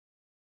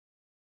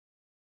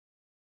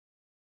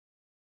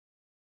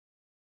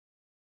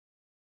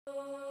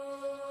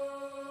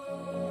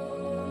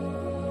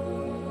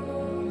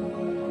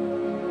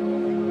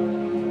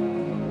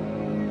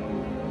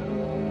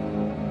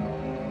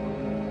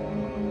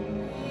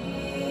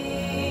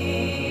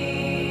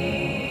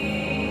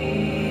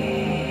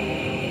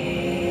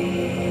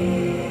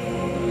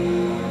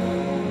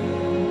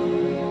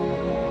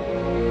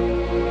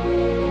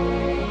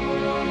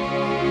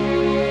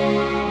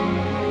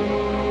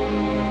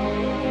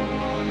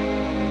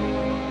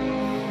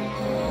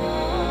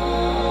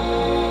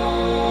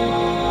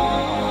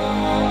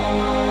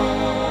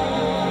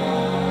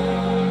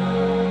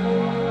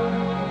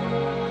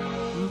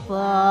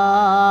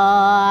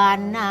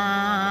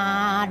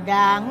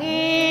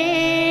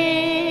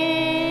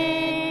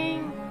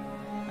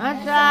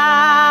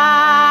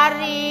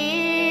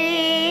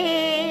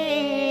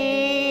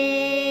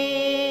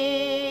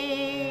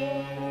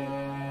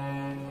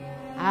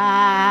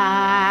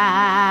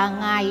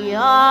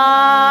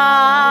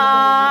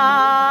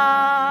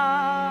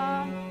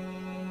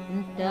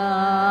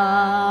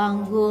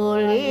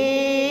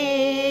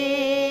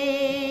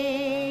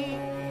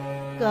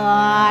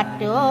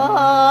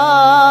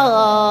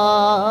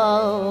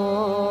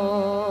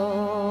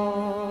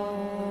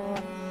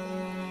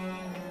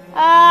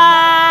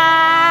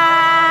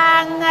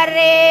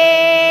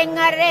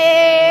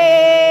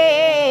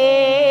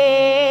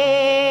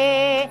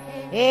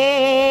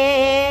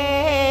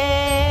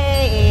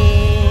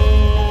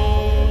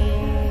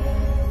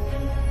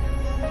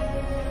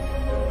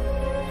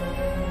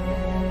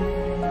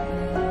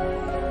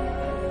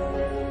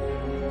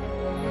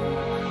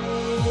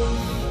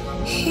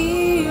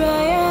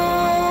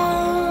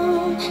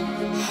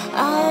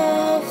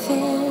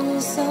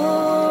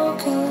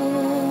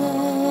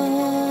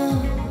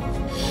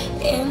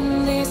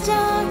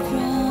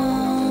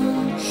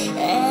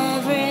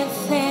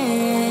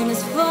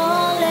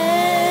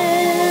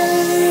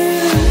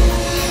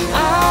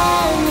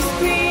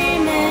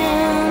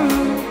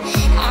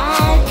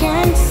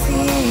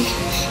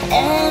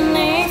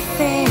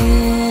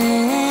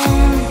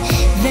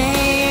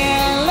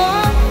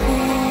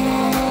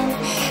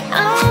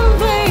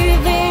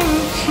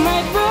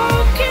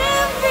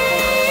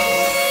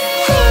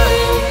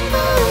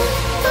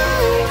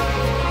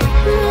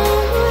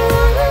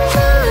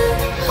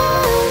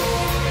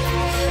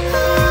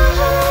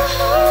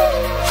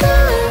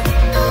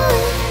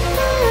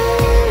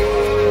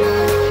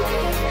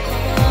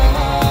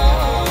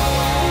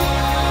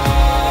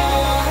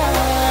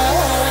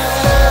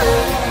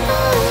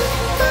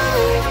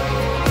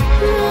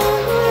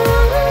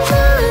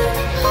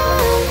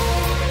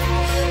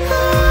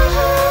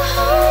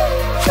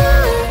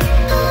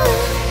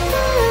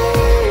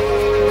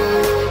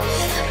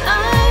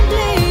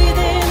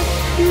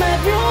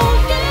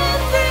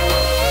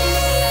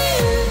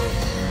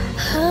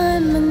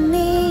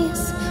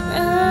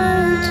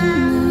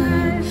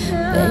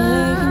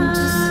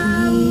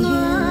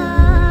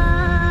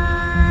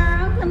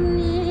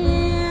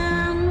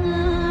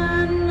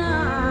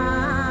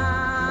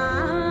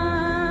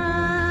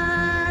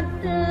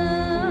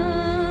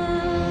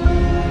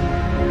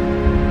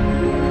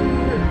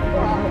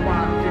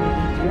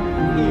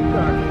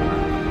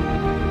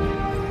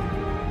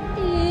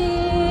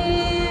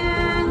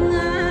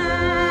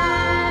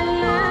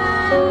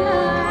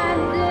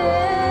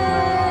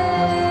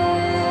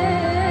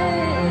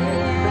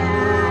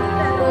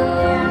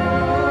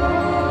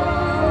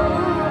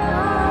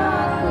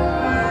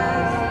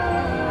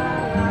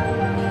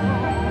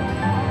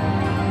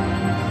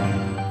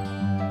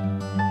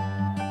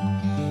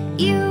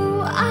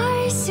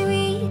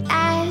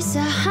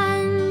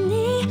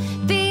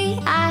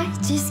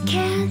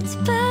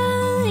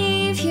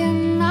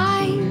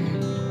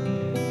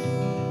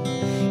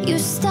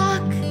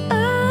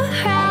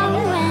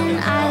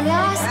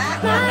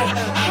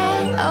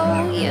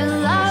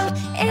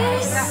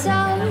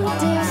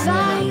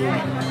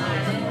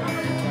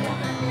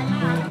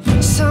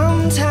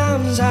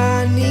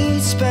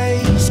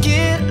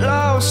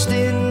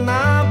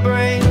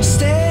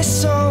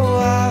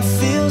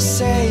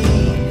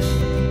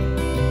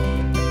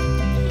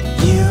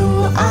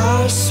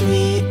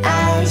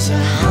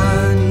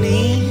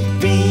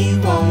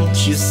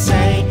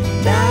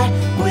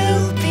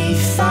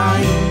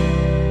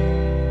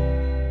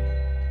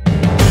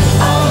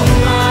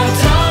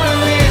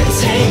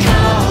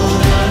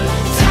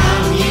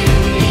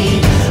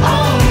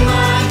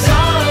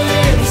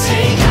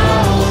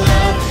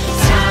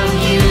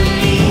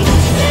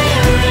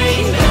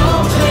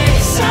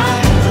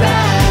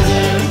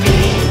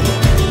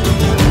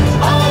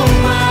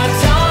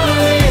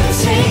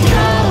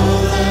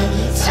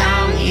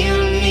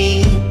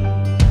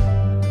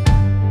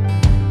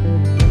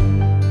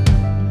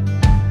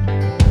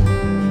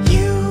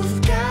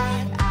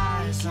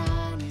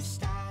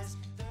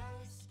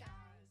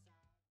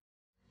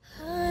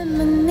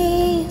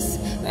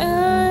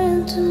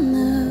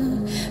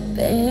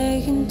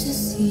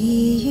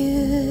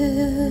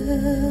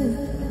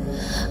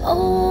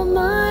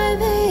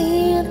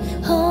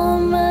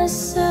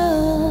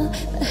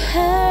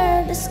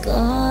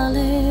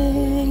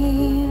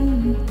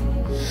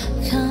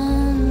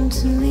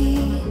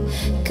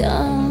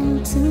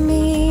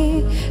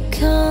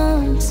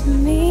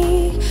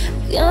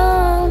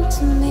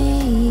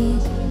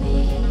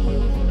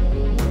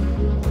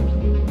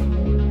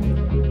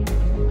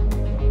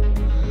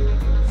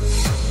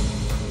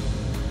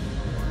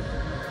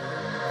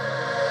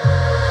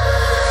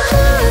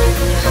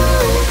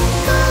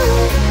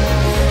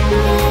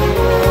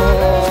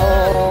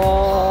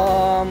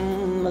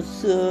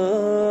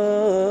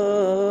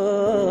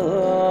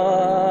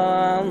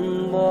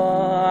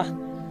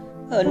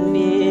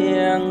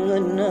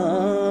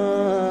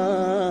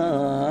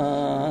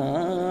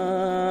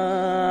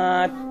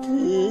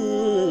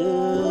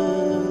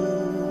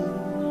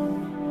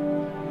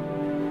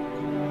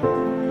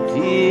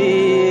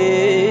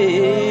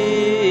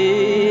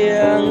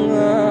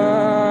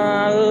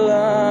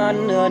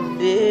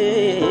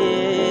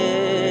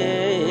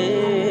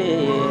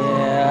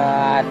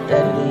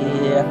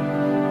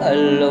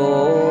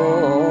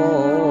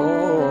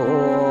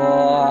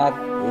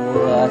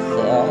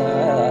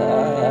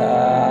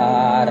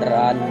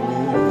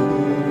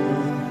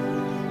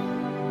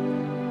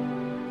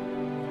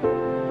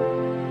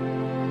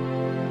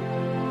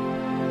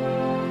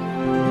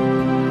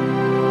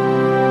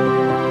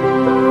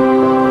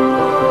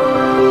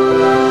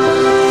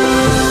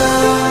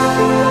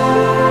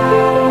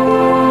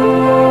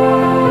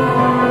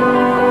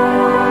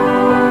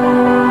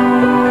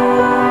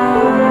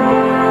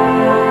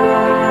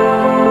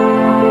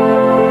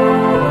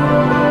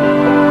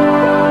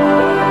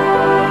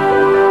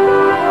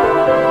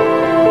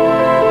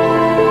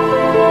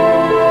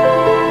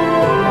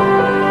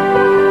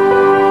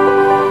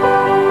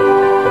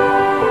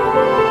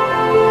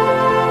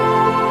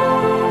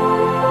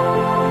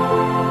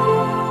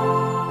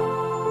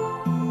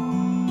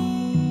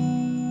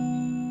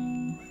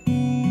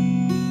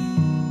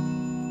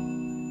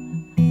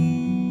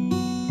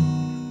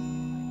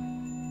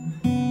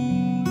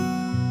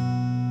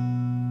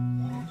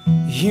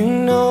You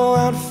know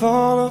I'd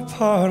fall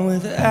apart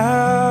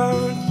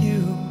without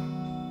you.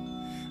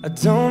 I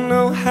don't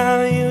know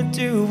how you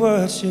do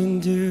what you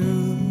do,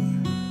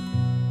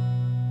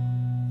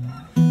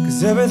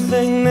 'cause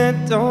everything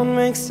that don't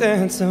make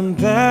sense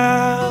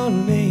about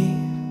me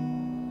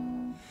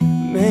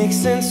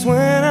makes sense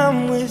when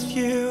I'm with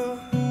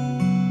you.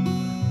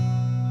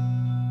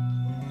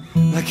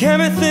 Like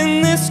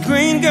everything this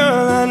green,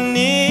 girl, I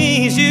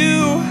need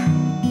you,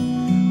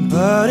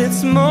 but it's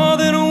more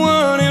than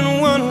one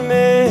and one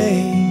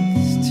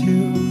makes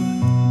two.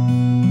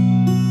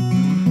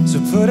 So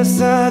put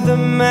aside the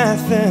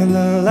math and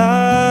the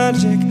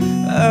logic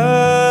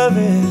of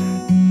it.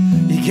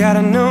 You gotta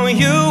know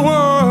you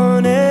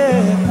want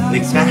it.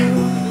 Nikah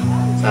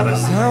sarang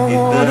I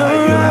wanna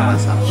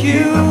wrap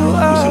you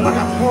up,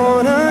 I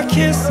wanna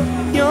kiss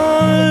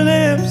your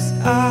lips,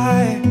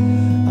 I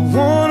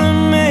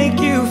wanna make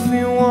you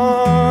feel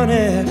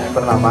wanted.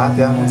 Pertama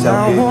yang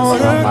ucapin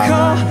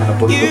selamat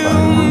menempuh hidup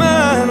baru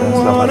dan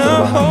selamat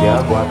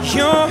berbahagia buat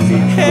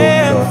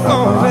dan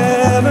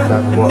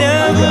buat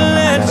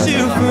kalian.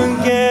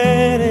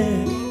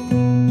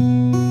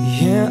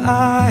 Yeah,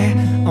 I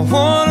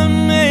wanna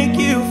make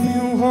you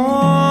feel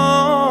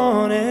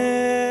wanted.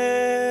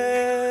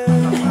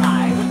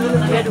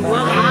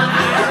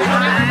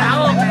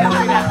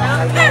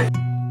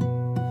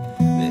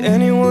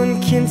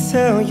 Anyone can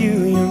tell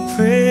you you're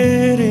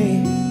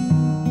pretty,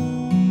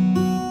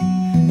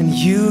 and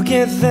you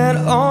get that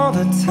all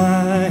the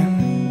time.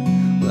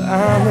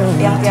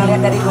 Yang lihat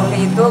dari Gongde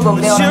itu,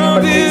 Gongde orang yang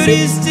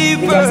berprinsip,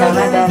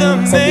 bijaksana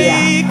dan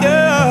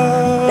setia.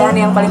 Dan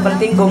yang paling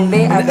penting,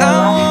 Gongde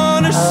adalah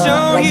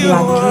laki-laki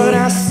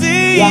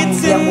yang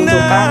dia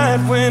butuhkan,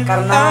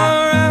 karena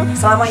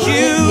selama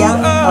ini yang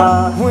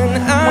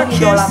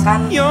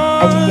mengidolakan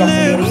Aditya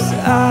sendiri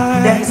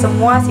dan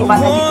semua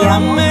sifat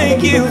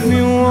Aditya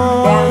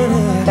dan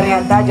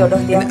ternyata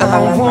jodoh dia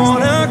ketahuan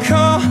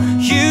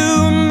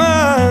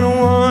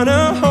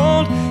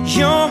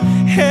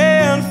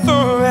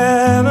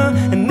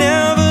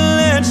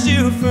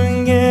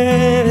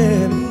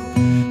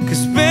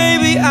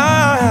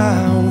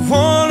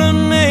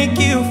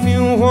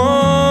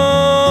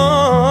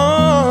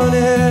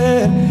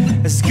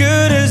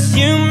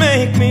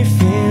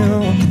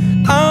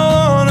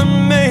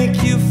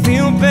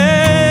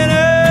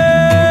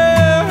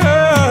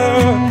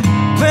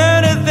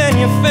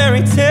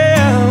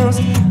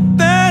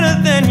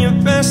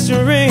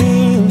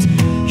dreams.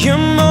 You're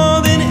more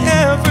than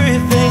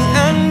everything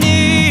I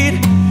need.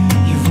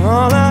 You're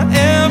all I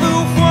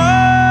ever wanted,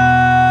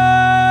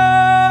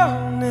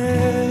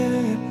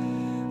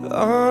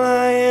 all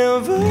I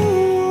ever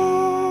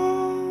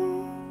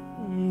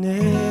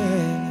wanted.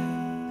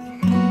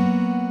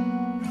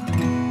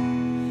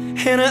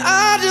 And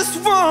I just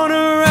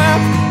wanna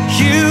wrap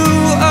you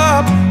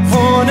up,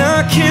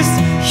 wanna kiss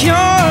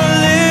your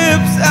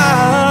lips,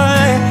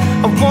 I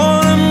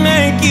wanna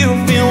make you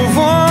feel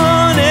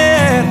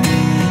wanted,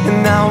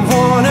 and I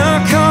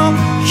wanna call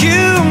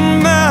you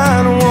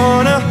mine,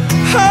 wanna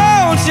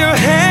hold your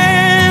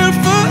hand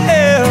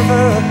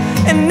forever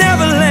and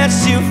never let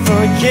you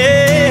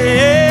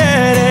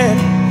forget it.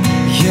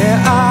 Yeah,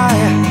 I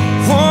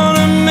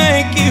wanna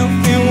make you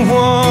feel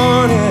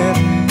wanted,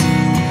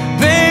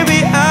 baby,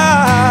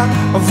 I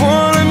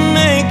wanna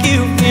make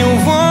you feel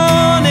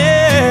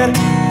wanted.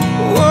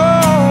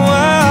 Whoa,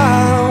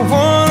 I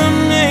wanna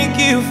make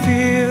you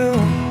feel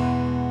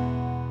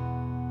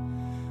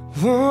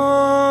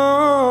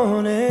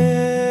wanted,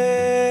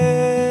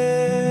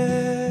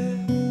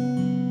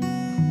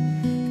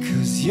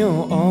 'cause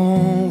you'll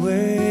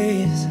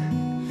always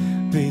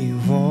be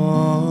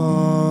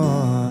wanted.